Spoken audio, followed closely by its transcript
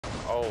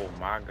Oh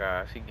my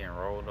gosh, he getting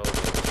rolled over.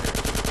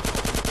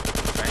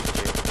 Thank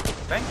you.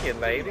 Thank you,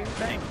 lady.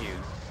 Thank you.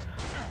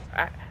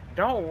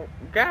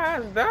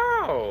 Guys,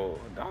 don't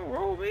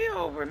roll me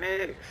over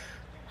next.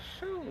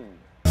 Shoot.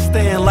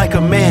 Stand like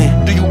a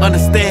man, do you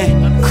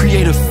understand?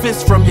 Create a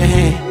fist from your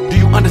hand, do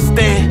you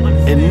understand?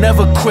 And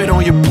never quit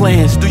on your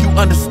plans, do you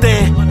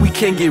understand? We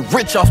can't get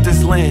rich off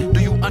this land,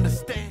 do you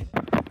understand?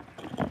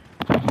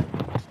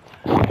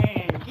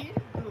 Man, get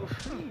the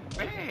feet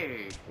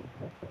back.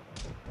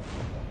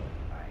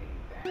 Like,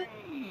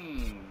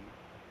 dang.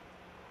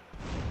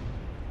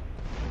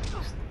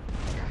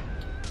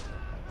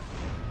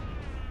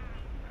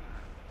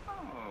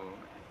 Oh.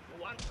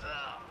 What the?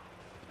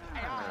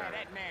 Hey, I'll have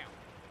that now.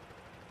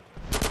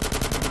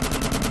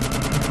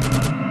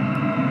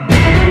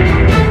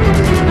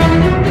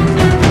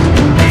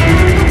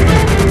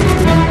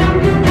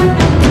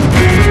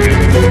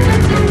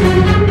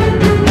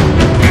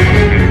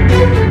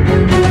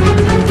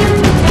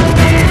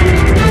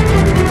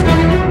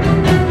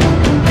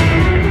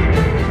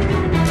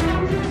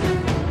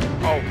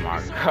 Oh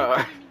my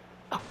God.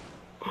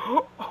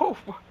 Oh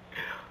my.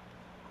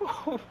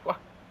 Oh my.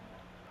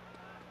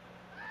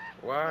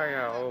 Why are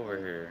y'all over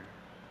here?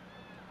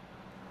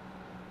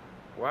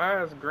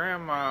 Why is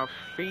grandma's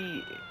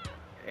feet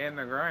in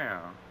the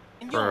ground?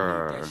 You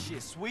don't need that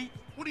shit, sweet.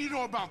 What do you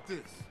know about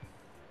this?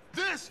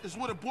 This is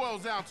what it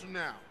boils down to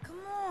now. Come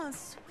on,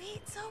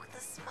 sweet, soak the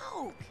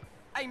smoke.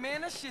 Hey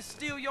man, that shit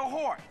steal your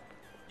heart.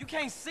 You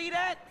can't see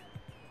that?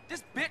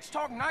 This bitch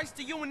talk nice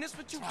to you and this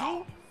what you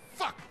do?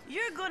 Fuck.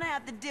 You're gonna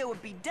have to deal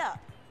with B-Dup.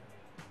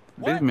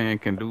 This man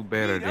can do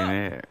better than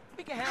that.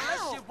 We can handle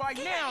that shit right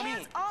Get now, your man.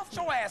 hands off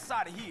Get your ass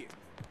out of here,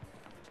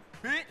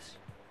 bitch.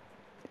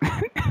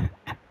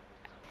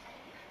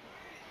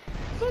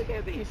 Look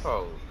at these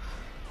folks.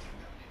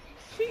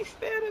 She's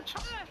still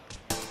trying.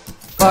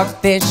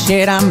 Fuck this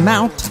shit, I'm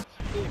out.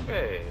 Get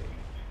back.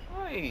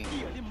 Wait.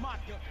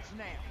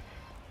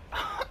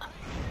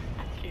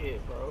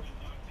 Kid, bro.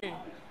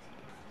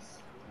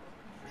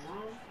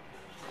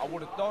 I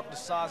would have thought the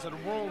size of the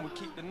room would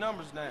keep the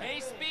numbers down.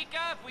 Hey, speak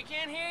up. We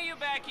can't hear you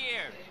back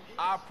here.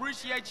 I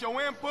appreciate your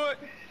input,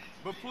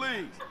 but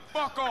please,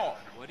 fuck off.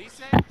 What'd he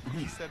say?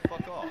 He said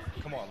fuck off.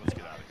 Come on, let's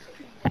get out of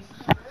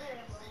here.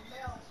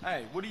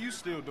 Hey, what are you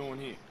still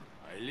doing here?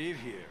 I live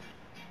here.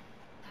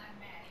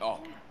 Oh,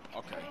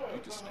 okay.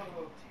 You can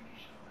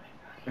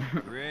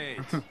stay. Great.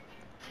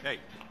 Hey,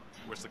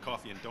 where's the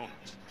coffee and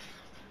donuts?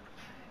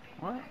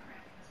 What?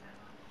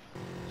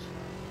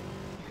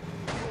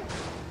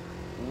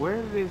 Where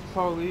did these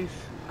police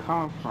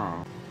come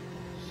from?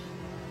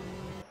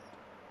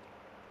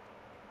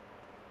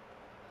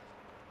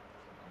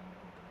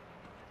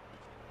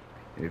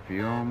 If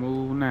you don't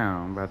move now,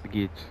 I'm about to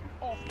get you.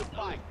 Off the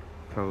bike.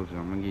 Told you,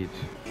 I'm gonna get you.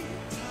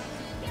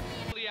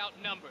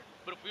 Outnumbered,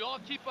 but if we all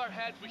keep our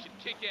heads, we should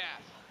kick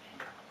ass.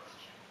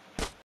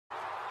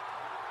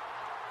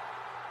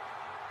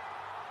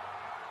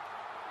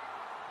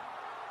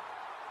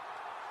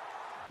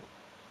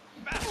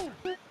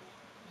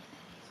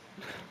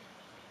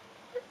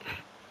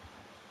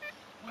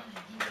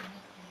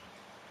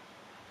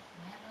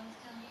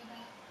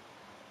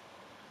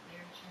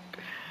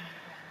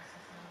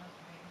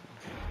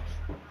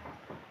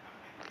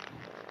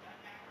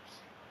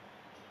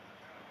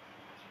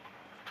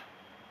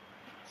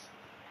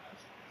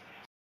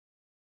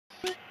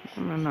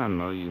 Man, I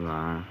know you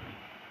lying.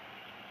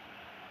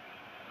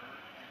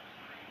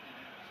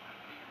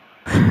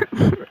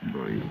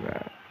 Boy, you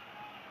lying.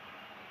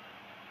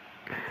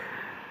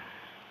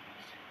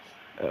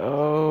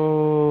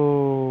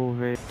 Oh,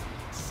 man.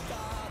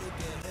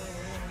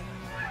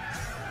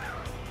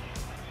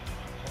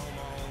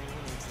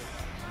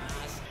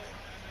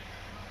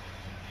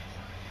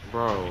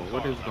 Bro,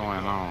 what is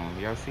going on?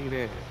 Y'all see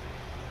that?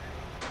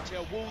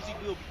 Tell Woozy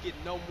we'll be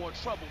getting no more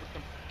trouble with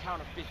them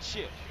counterfeit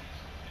chips.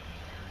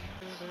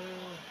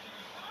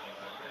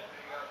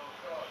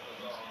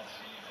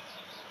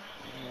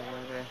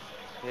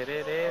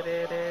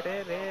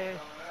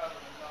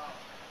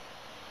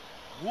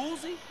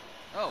 Woozy?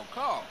 Oh,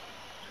 Carl.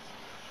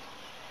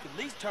 Could at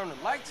least turn the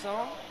lights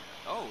on.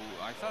 Oh,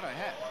 I thought I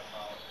had.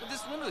 But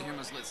this window here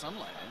must let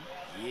sunlight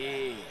in.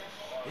 Yeah,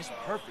 it's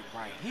perfect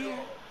right here.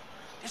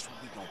 This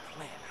what we gonna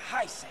plan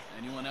heist at.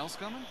 Anyone else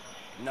coming?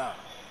 Nah,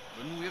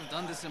 Wouldn't we have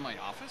done this in my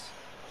office?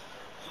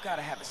 you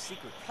gotta have a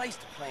secret place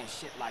to plan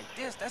shit like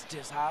this. That's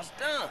just how it's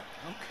done.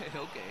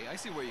 Okay, I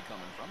see where you're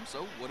coming from.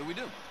 So, what do we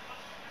do?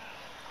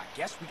 I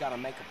guess we gotta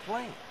make a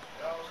plan.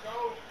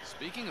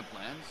 Speaking of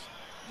plans,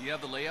 do you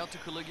have the layout to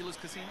Caligula's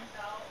casino?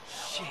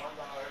 Shit.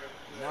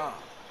 Nah. I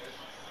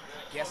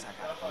guess I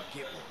gotta go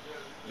get one.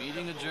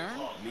 Meeting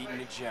adjourned? Meeting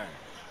adjourned.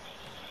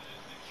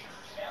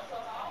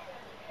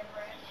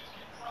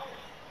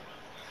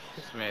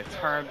 This man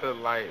turned the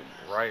light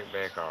right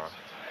back off.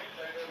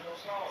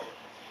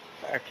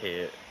 I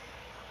can't.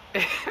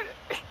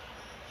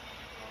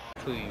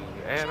 to you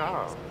at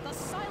all. The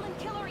silent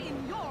killer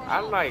in your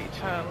I home. like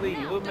Chun-Li.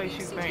 Now, What makes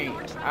you WCTO think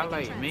traffic I and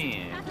like transit.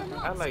 men? After I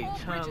months, like all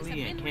bridges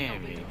Chun-Li have and been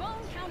reopened. Cammy.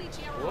 Bone County,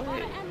 Tierra What?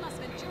 Nevada, and Las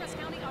Venturas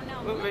County are now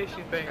What linked makes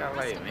you up think with I the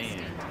rest like of the men?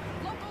 state.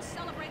 Locals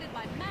celebrated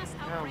by mass That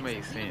don't outbreaks make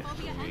of sense to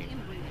xenophobia me. and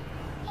inbreeding.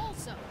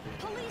 Also,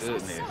 police are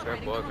Goodness, that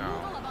celebrating boy the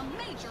removal gone. of a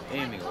major crack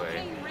Anyway.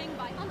 cocaine ring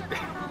by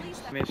undercover police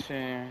that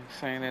Mission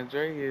San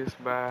Andreas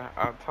by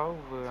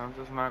October. I'm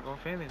just not gonna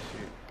finish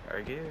it,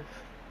 I guess.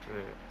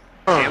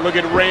 But And look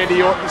at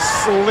Randy Orton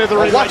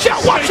slithering. Watch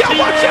out, watch out,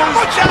 watch out,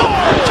 watch out!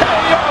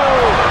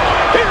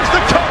 Here's the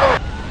cover.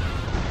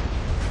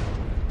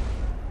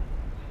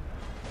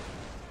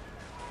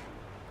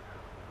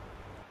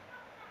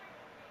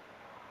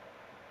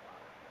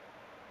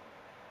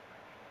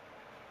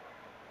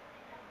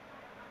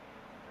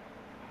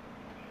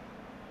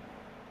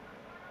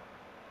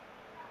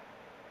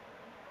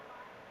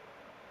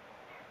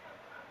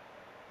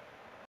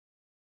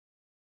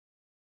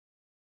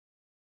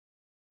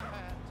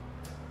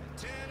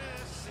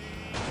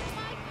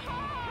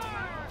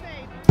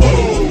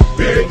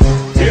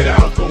 Get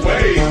out the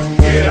way!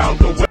 Get out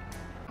the way!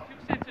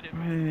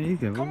 man, you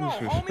can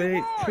lose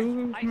respect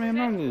too. Man,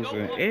 I'm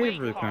losing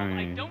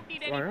everything.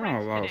 Like I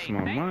done lost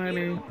my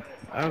money.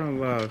 I done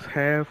lost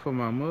half of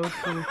my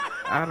muscle.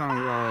 I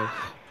done lost.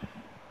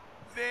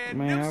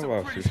 Man, I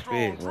lost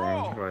respect,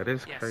 bro. Like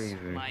that's crazy.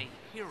 My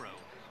hero.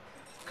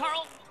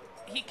 Carl,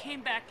 he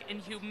came back and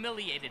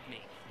humiliated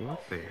me.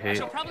 What the I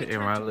shall heck probably am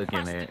turn I to looking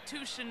at?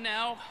 prostitution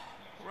now,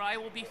 where I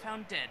will be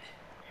found dead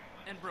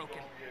and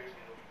broken.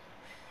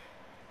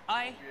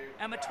 I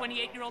am a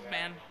 28-year-old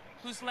man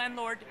whose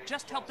landlord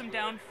just helped him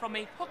down from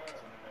a hook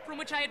from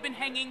which I had been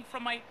hanging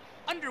from my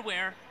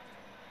underwear,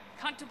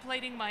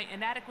 contemplating my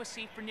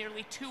inadequacy for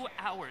nearly 2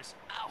 hours.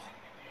 Ow!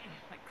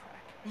 My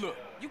crack. Look,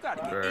 you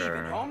gotta get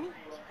even, homie.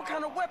 What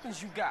kind of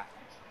weapons you got?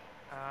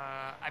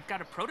 I've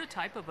got a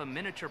prototype of a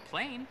miniature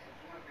plane.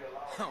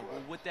 Well,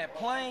 with that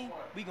plane,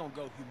 we gonna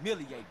go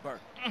humiliate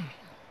Bert.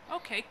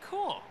 Okay,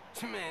 cool.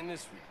 Man,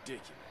 this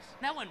ridiculous.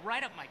 That went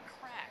right up my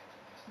crack.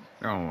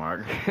 Oh my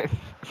god.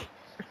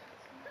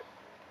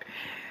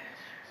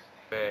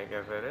 Back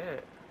after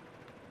that.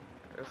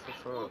 That's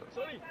what's up.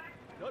 Sorry,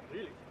 not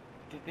really.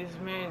 Did this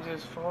man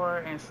just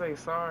fart and say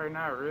sorry?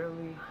 Not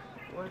really.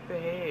 What the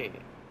heck?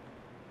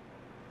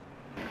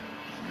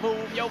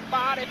 Move your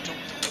body.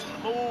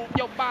 Move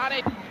your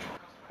body.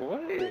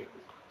 What?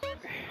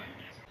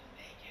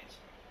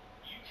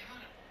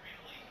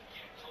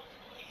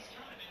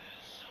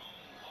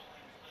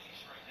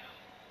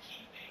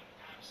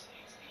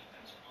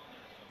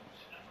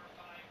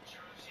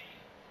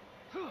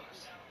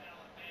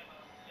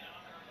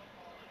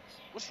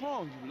 What's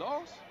wrong? You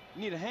lost?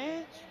 Need a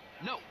hand?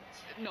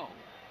 No.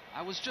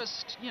 I was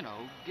just,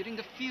 getting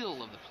the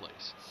feel of the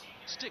place.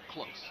 Stick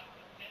close.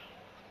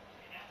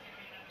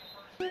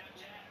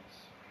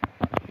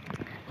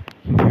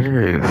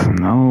 There is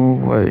no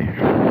way.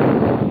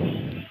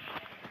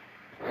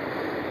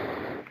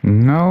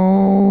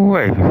 No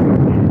way.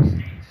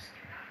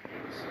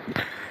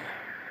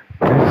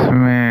 This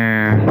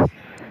man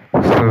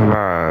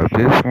survived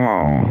this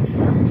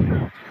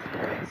long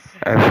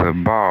as a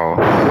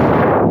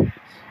boss,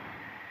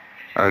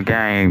 a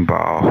gang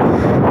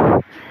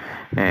boss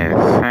in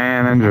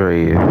San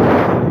Andreas,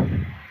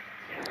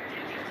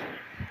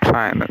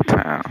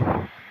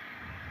 Chinatown.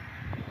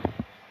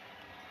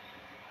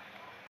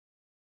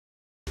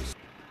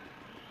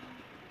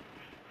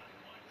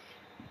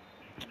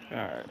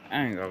 Alright,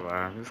 I ain't gonna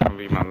lie, this gonna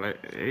be my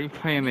he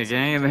playing the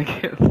game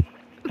again.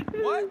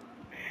 What?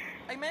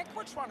 Hey, man,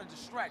 quit trying to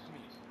distract me.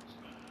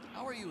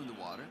 How are you in the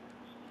water?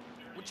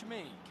 What you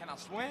mean? Can I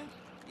swim?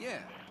 Yeah.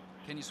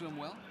 Can you swim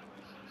well?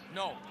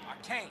 No, I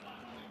can't.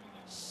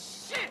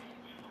 Shit!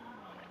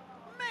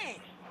 Man,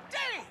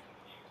 damn!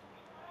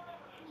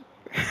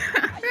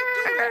 How you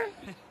do that?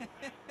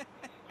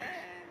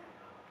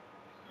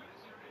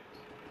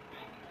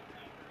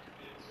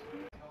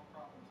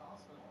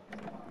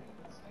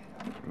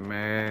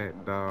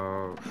 Mad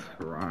Dogs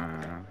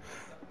Rhymes.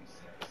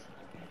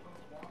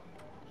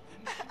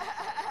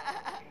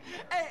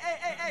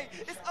 Hey,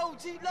 it's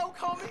OG Loc,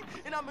 homie,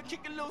 and I'ma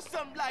kick a little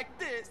something like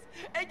this.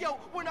 Hey, yo,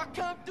 when I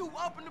come through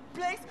up in the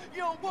place, you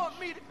don't want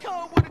me to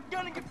come with a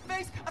gun in your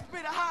face. I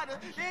spit it hotter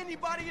than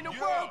anybody in the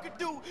world could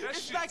do. That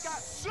It's shit like I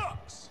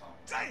sucks.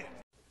 Damn.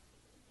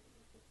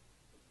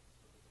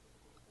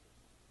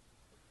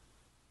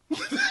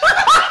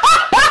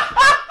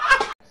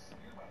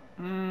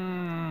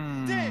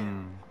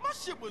 Damn, my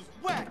shit was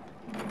whack.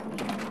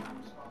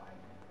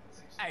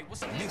 Hey,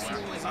 what's up next? Who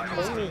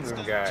is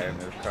this guy in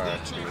this car? Oh, I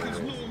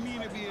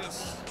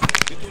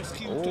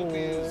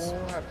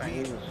think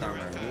he was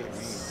trying to get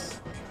me.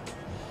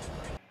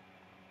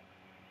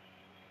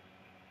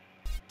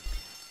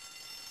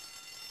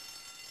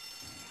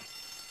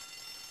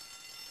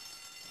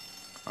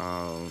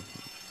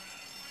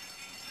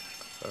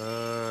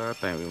 I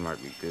think we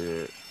might be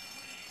good.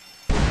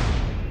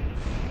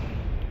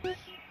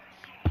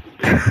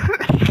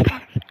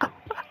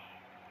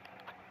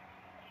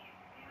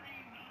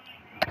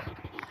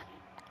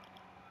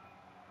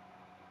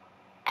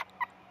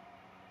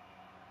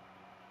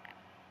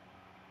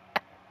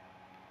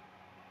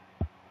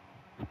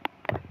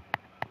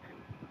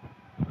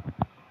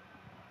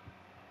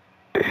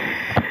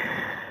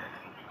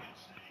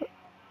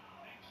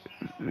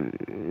 We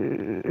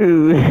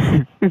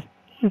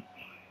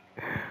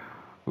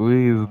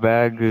is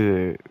that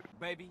good.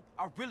 Baby,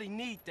 I really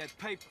need that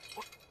paper.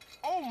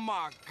 Oh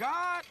my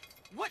God!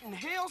 What in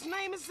hell's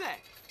name is that?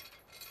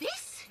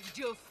 This,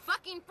 you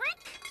fucking prick?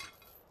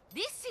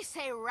 This is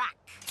a rock.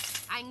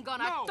 I'm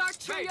gonna No,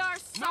 torture baby, your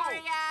sorry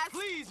no, ass.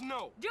 please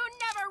no. You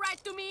never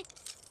write to me.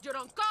 You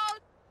don't call.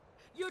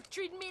 You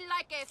treat me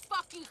like a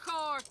fucking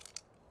whore.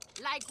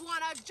 Like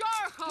one of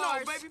your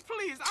whores. No, baby,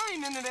 please. I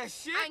ain't into that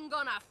shit. I'm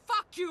gonna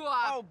fuck you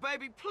up. Oh,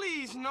 baby,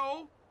 please,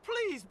 no.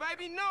 Please,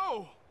 baby,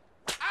 no.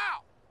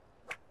 Ow!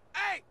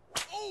 Hey!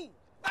 Ooh!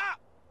 Stop!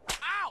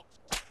 Ow!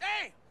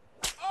 Damn!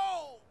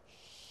 Oh,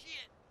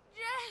 shit!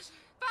 Yes!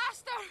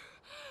 Faster!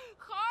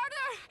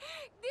 Harder!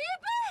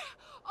 Deeper!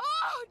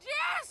 Oh,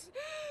 yes!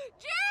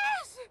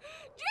 Yes!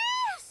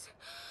 Yes!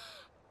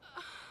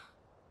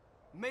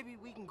 Maybe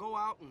we can go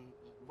out and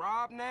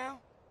rob now?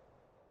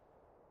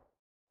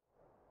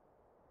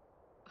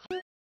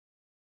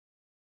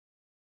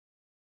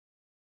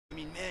 I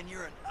mean, man,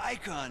 you're an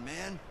icon,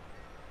 man.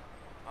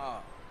 Oh,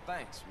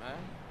 thanks, man.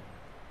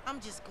 I'm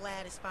just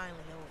glad it's finally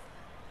over.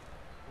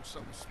 What's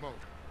up with Smoke?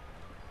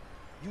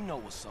 You know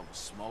what's up with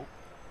Smoke.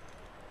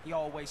 He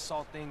always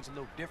saw things a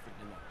little different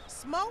than us.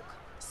 Smoke?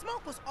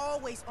 Smoke was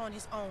always on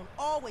his own,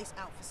 always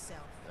out for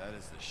self. That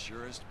is the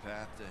surest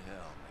path to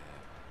hell,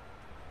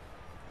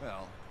 man.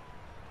 Well,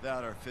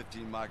 without our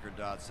 15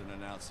 microdots and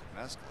an ounce of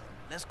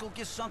mescaline. Let's go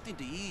get something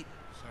to eat.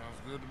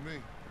 Sounds good to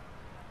me.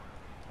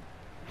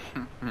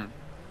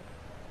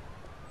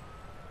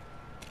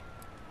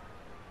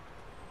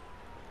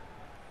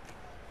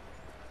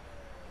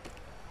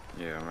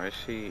 Yeah, make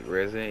sure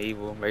Resident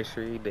Evil, make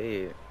sure he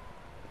dead.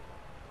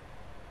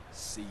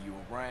 See you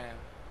around,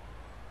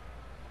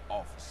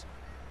 officer.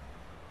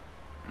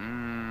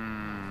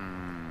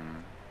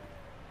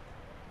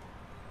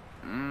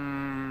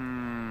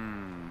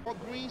 Or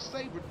Green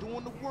Saber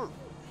doing the work,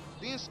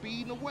 then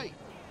speeding away.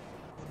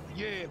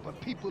 Yeah, but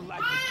people like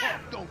to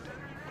talk, don't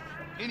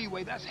they?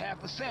 Anyway, that's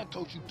half of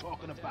Santos you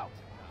talking about.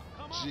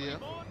 Yeah,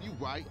 you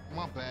right.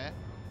 My bad.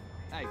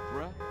 Hey,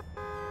 bruh.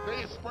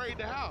 They had sprayed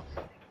the house.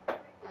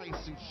 I ain't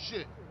see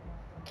shit.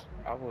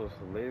 I was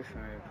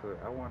listening to,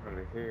 I wanted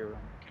to hear him.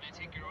 Can I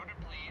take your order,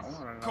 please? I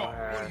want to know Carl,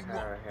 how, what do you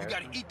want? it You gotta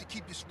happened. eat to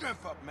keep your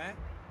strength up, man.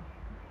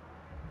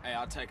 Hey,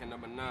 I'll take a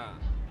number 9,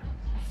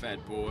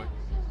 fat boy.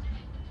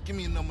 Give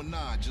me a number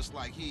 9, just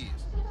like his.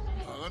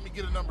 Let me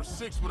get a number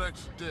 6 with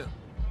extra dip.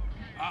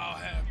 I'll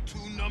have 2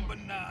 number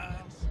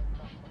 9s,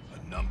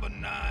 a number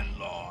 9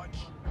 large,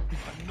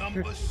 a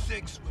number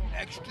 6 with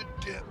extra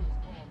dip,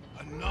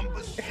 a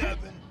number 7,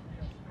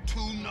 2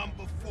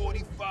 number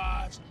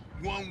 45s,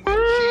 1 with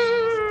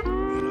cheese,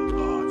 and a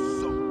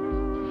large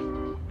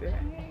soda.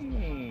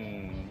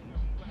 Dang.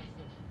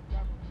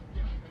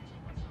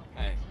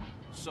 Hey,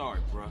 sorry,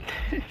 bruh.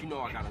 You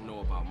know I gotta know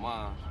about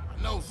mine.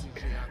 I know,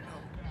 CJ, I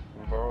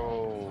know.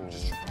 Bro.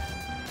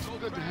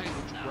 Good to hang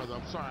with you, brother.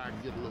 I'm sorry I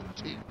can get a little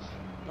tense.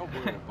 Don't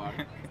worry about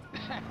it.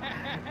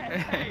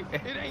 Hey,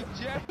 it ain't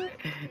Jeff.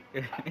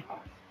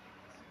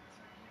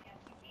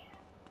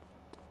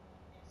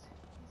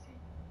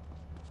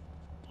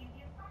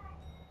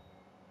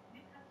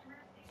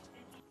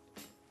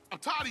 I'm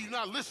tired of you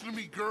not listening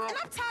to me, girl. And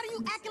I'm tired of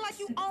you acting like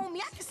you own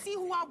me. I can see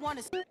who I want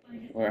to see.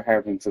 What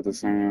happened to the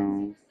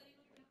sound?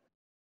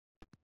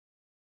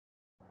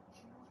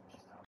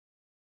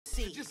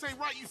 It just ain't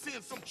right you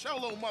seeing some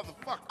cholo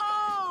motherfucker.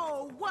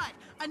 Oh, what?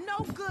 A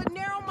no-good,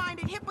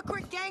 narrow-minded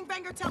hypocrite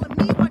gangbanger telling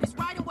me what is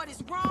right and what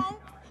is wrong?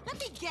 Let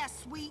me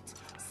guess, sweet.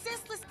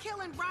 Senseless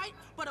killing right,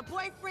 but a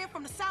boyfriend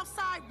from the south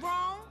side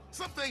wrong?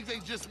 Some things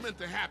ain't just meant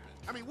to happen.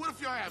 I mean, what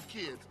if y'all have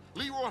kids?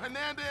 Leroy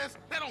Hernandez?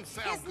 That don't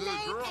sound His good,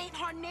 name girl. ain't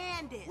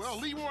Hernandez. Well,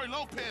 Leroy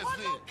Lopez Or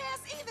then.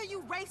 Lopez either,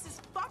 you racist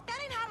fuck. That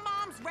ain't how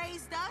moms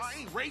raised us. I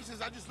ain't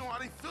racist, I just know how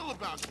they feel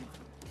about you.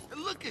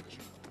 And look at you.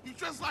 You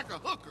dress like a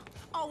hooker.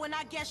 Oh, and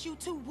I guess you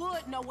two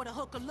would know what a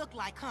hooker look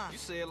like, huh? You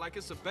say it like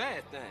it's a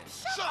bad thing.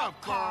 Shut up,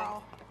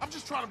 Carl. I'm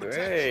just trying to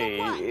protect Hey.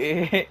 you.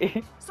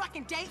 What? So I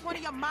can date one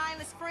of your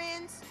mindless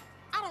friends?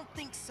 I don't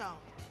think so.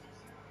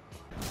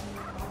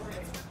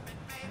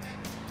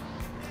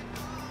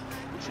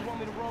 What you want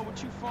me to roll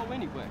with you for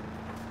anyway?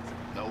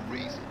 No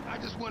reason. I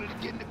just wanted to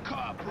get in the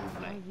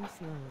carpool lane.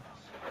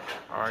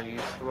 Are you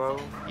slow?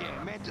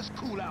 Yeah, man, just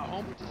cool out,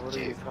 homie. Just What are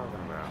you chill. talking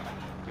about?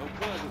 Your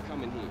cousin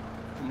coming here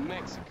from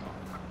Mexico.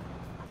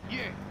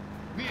 Yeah,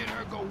 me and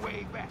her go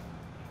way back.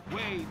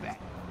 Way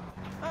back.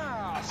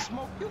 Ah,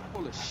 Smoke, you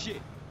full of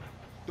shit.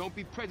 Don't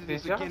be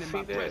prejudiced Did y'all again in see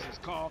my that? presence,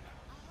 Carl.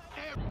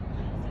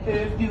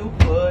 If you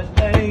put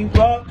a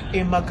rock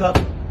in my cup,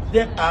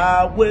 then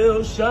I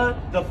will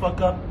shut the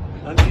fuck up.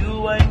 And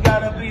you ain't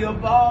gotta be a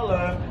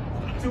baller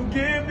to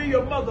give me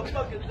your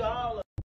motherfucking dollar.